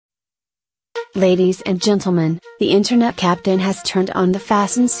Ladies and gentlemen, the internet captain has turned on the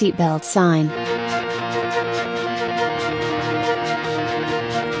fasten seatbelt sign.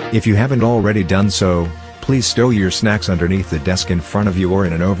 If you haven't already done so, please stow your snacks underneath the desk in front of you or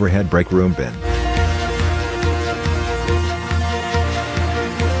in an overhead break room bin.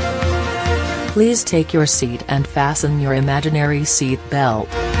 Please take your seat and fasten your imaginary seat belt.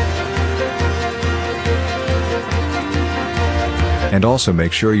 And also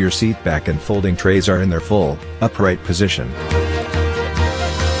make sure your seat back and folding trays are in their full, upright position.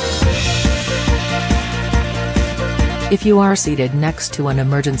 If you are seated next to an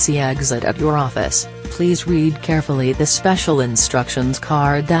emergency exit at your office, please read carefully the special instructions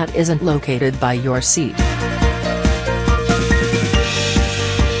card that isn't located by your seat.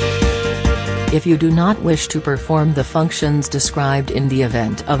 If you do not wish to perform the functions described in the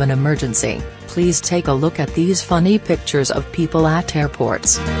event of an emergency, please take a look at these funny pictures of people at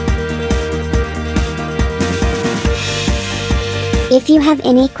airports. If you have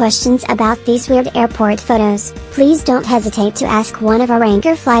any questions about these weird airport photos, please don't hesitate to ask one of our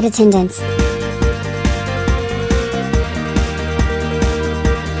anchor flight attendants.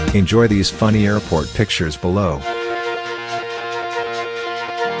 Enjoy these funny airport pictures below.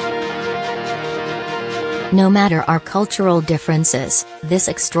 No matter our cultural differences, this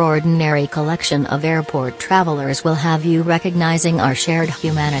extraordinary collection of airport travelers will have you recognizing our shared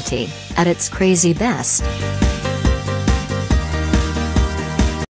humanity at its crazy best.